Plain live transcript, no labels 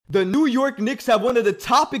The New York Knicks have one of the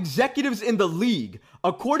top executives in the league.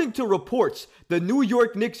 According to reports, the New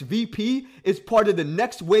York Knicks VP is part of the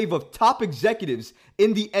next wave of top executives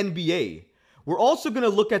in the NBA. We're also going to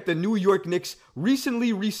look at the New York Knicks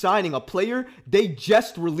recently re-signing a player they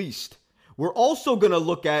just released. We're also going to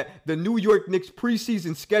look at the New York Knicks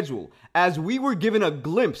preseason schedule, as we were given a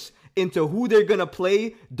glimpse into who they're going to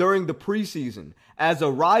play during the preseason, as a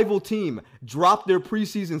rival team dropped their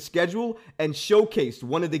preseason schedule and showcased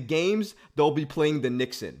one of the games they'll be playing the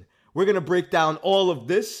Knicks in. We're going to break down all of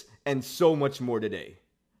this and so much more today.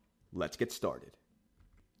 Let's get started.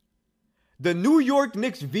 The New York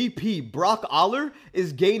Knicks VP Brock Aller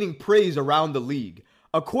is gaining praise around the league.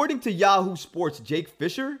 According to Yahoo Sports' Jake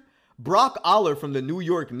Fisher, Brock Aller from the New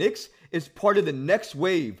York Knicks is part of the next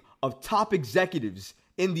wave of top executives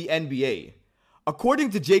in the NBA.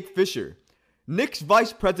 According to Jake Fisher, Knicks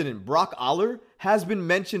Vice President Brock Aller has been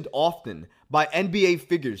mentioned often by NBA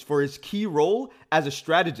figures for his key role as a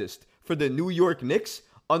strategist for the New York Knicks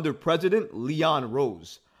under President Leon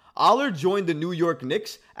Rose. Aller joined the New York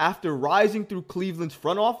Knicks after rising through Cleveland's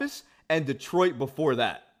front office and Detroit before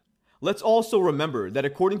that. Let's also remember that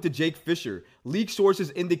according to Jake Fisher, league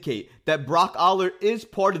sources indicate that Brock Aller is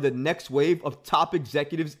part of the next wave of top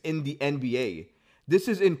executives in the NBA. This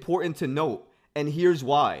is important to note, and here's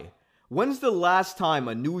why. When's the last time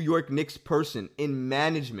a New York Knicks person in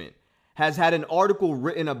management has had an article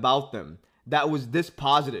written about them that was this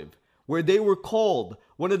positive, where they were called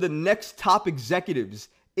one of the next top executives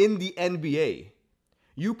in the NBA?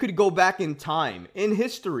 You could go back in time, in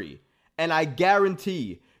history, and I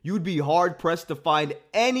guarantee you'd be hard-pressed to find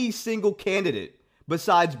any single candidate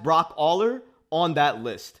besides Brock Aller on that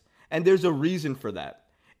list. And there's a reason for that.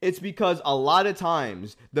 It's because a lot of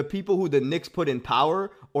times, the people who the Knicks put in power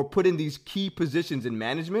or put in these key positions in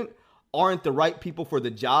management aren't the right people for the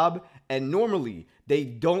job, and normally, they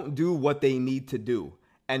don't do what they need to do.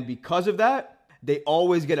 And because of that, they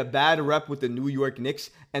always get a bad rep with the New York Knicks,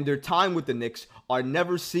 and their time with the Knicks are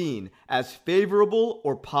never seen as favorable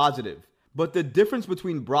or positive. But the difference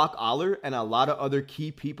between Brock Aller and a lot of other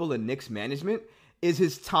key people in Knicks management is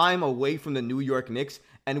his time away from the New York Knicks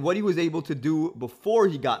and what he was able to do before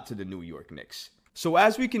he got to the New York Knicks. So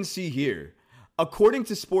as we can see here, according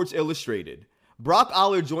to Sports Illustrated, Brock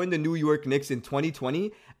Aller joined the New York Knicks in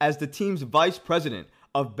 2020 as the team's vice president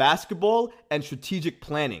of basketball and strategic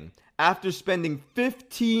planning after spending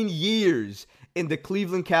 15 years in the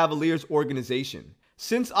Cleveland Cavaliers organization.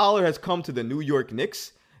 Since Aller has come to the New York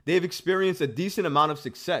Knicks, they've experienced a decent amount of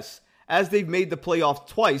success as they've made the playoffs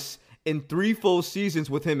twice in 3 full seasons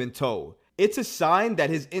with him in tow. It's a sign that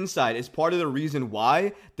his insight is part of the reason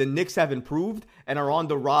why the Knicks have improved and are on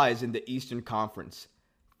the rise in the Eastern Conference.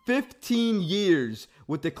 15 years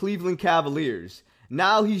with the Cleveland Cavaliers.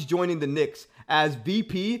 Now he's joining the Knicks as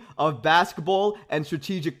VP of Basketball and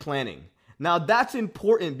Strategic Planning. Now that's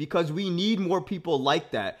important because we need more people like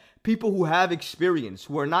that. People who have experience,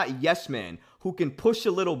 who are not yes men, who can push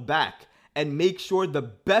a little back and make sure the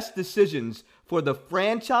best decisions for the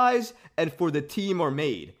franchise and for the team are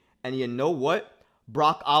made. And you know what?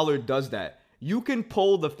 Brock Aller does that. You can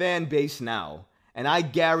poll the fan base now, and I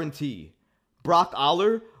guarantee Brock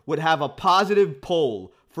Aller would have a positive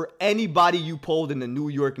poll for anybody you polled in the New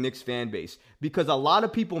York Knicks fan base, because a lot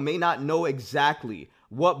of people may not know exactly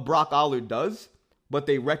what Brock Aller does, but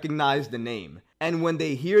they recognize the name. And when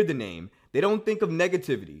they hear the name, they don't think of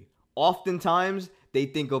negativity. Oftentimes, they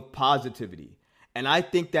think of positivity. And I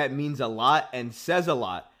think that means a lot and says a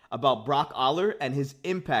lot about Brock Aller and his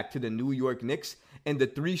impact to the New York Knicks in the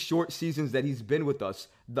 3 short seasons that he's been with us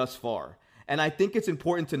thus far. And I think it's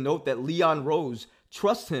important to note that Leon Rose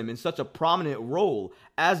trusts him in such a prominent role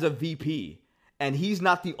as a VP. And he's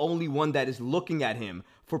not the only one that is looking at him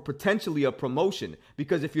for potentially a promotion.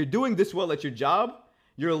 Because if you're doing this well at your job,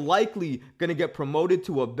 you're likely going to get promoted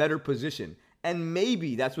to a better position. And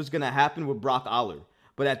maybe that's what's going to happen with Brock Aller.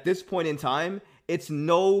 But at this point in time, it's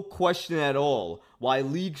no question at all why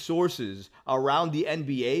league sources around the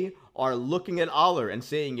NBA are looking at Aller and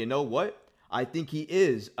saying, you know what? I think he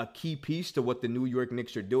is a key piece to what the New York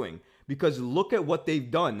Knicks are doing. Because look at what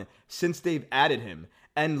they've done since they've added him.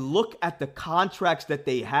 And look at the contracts that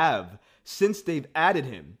they have since they've added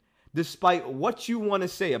him. Despite what you want to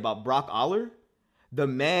say about Brock Aller, the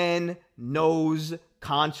man knows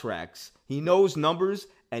contracts. He knows numbers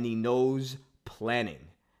and he knows planning.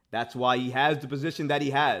 That's why he has the position that he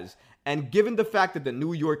has. And given the fact that the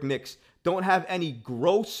New York Knicks don't have any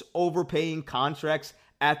gross overpaying contracts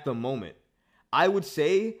at the moment, I would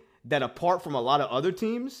say that apart from a lot of other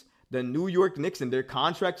teams, the New York Knicks and their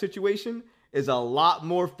contract situation is a lot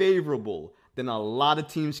more favorable than a lot of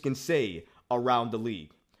teams can say around the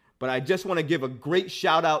league. But I just want to give a great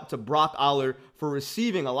shout out to Brock Aller for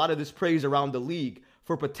receiving a lot of this praise around the league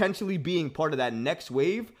for potentially being part of that next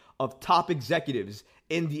wave of top executives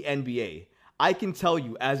in the NBA. I can tell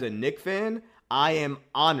you, as a Knicks fan, I am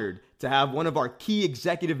honored to have one of our key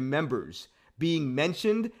executive members being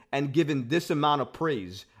mentioned and given this amount of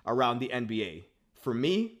praise around the NBA. For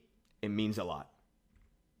me, it means a lot.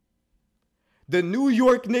 The New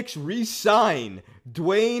York Knicks re-sign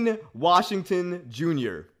Dwayne Washington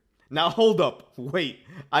Jr. Now hold up, wait,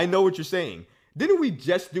 I know what you're saying. Didn't we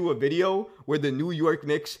just do a video where the New York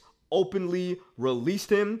Knicks openly released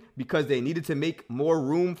him because they needed to make more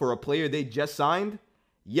room for a player they just signed?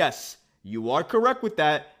 Yes, you are correct with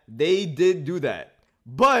that. They did do that.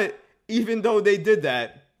 But even though they did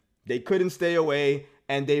that, they couldn't stay away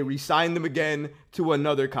and they re-signed them again to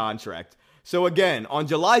another contract. So again, on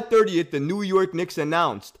July 30th, the New York Knicks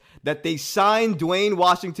announced that they signed Dwayne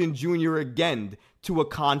Washington Jr. again to a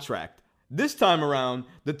contract. This time around,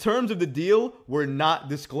 the terms of the deal were not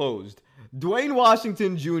disclosed. Dwayne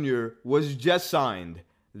Washington Jr. was just signed,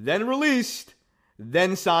 then released,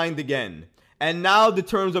 then signed again. And now the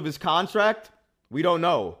terms of his contract, we don't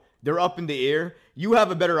know. They're up in the air. You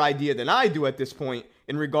have a better idea than I do at this point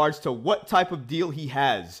in regards to what type of deal he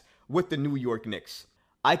has with the New York Knicks.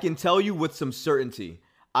 I can tell you with some certainty,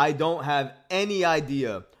 I don't have any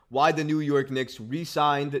idea why the New York Knicks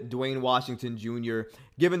re-signed Dwayne Washington Jr.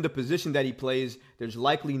 Given the position that he plays, there's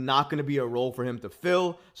likely not going to be a role for him to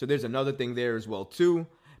fill, so there's another thing there as well too.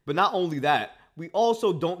 But not only that, we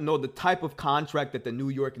also don't know the type of contract that the New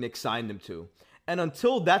York Knicks signed him to. And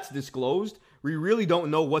until that's disclosed, we really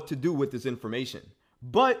don't know what to do with this information.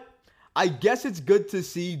 But I guess it's good to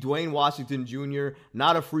see Dwayne Washington Jr.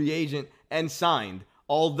 not a free agent and signed.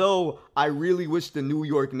 Although I really wish the New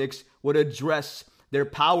York Knicks would address their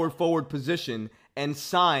power forward position and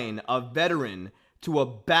sign a veteran to a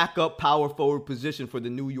backup power forward position for the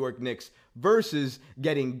New York Knicks versus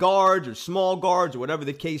getting guards or small guards or whatever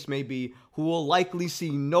the case may be who will likely see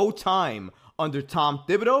no time under Tom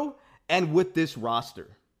Thibodeau and with this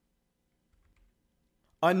roster.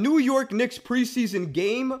 A New York Knicks preseason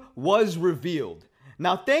game was revealed.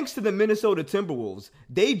 Now, thanks to the Minnesota Timberwolves,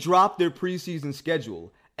 they dropped their preseason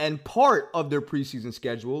schedule, and part of their preseason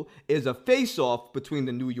schedule is a face-off between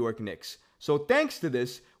the New York Knicks. So thanks to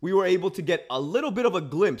this, we were able to get a little bit of a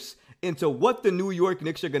glimpse into what the New York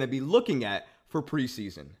Knicks are going to be looking at for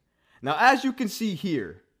preseason. Now, as you can see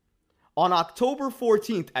here, on October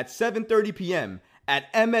 14th at 7:30 p.m.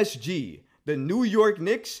 at MSG, the New York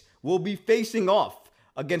Knicks will be facing off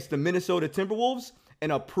against the Minnesota Timberwolves in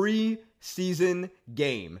a preseason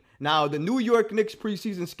game. Now, the New York Knicks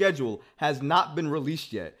preseason schedule has not been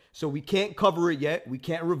released yet, so we can't cover it yet. We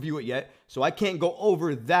can't review it yet, so I can't go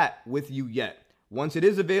over that with you yet. Once it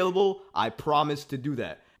is available, I promise to do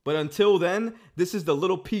that. But until then, this is the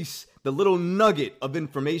little piece, the little nugget of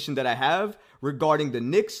information that I have regarding the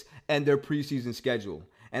Knicks and their preseason schedule.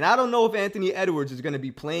 And I don't know if Anthony Edwards is going to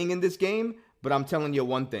be playing in this game, but I'm telling you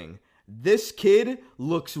one thing. This kid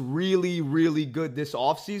looks really, really good this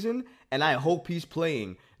offseason, and I hope he's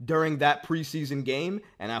playing during that preseason game,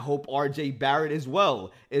 and I hope RJ Barrett as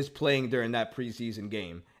well is playing during that preseason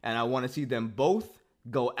game. And I want to see them both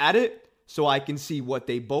go at it so I can see what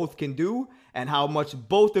they both can do and how much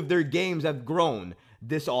both of their games have grown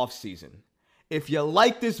this offseason. If you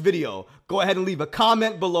like this video, go ahead and leave a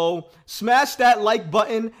comment below, smash that like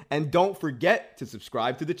button, and don't forget to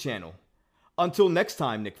subscribe to the channel. Until next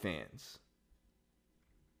time, Knicks fans.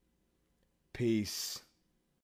 Peace.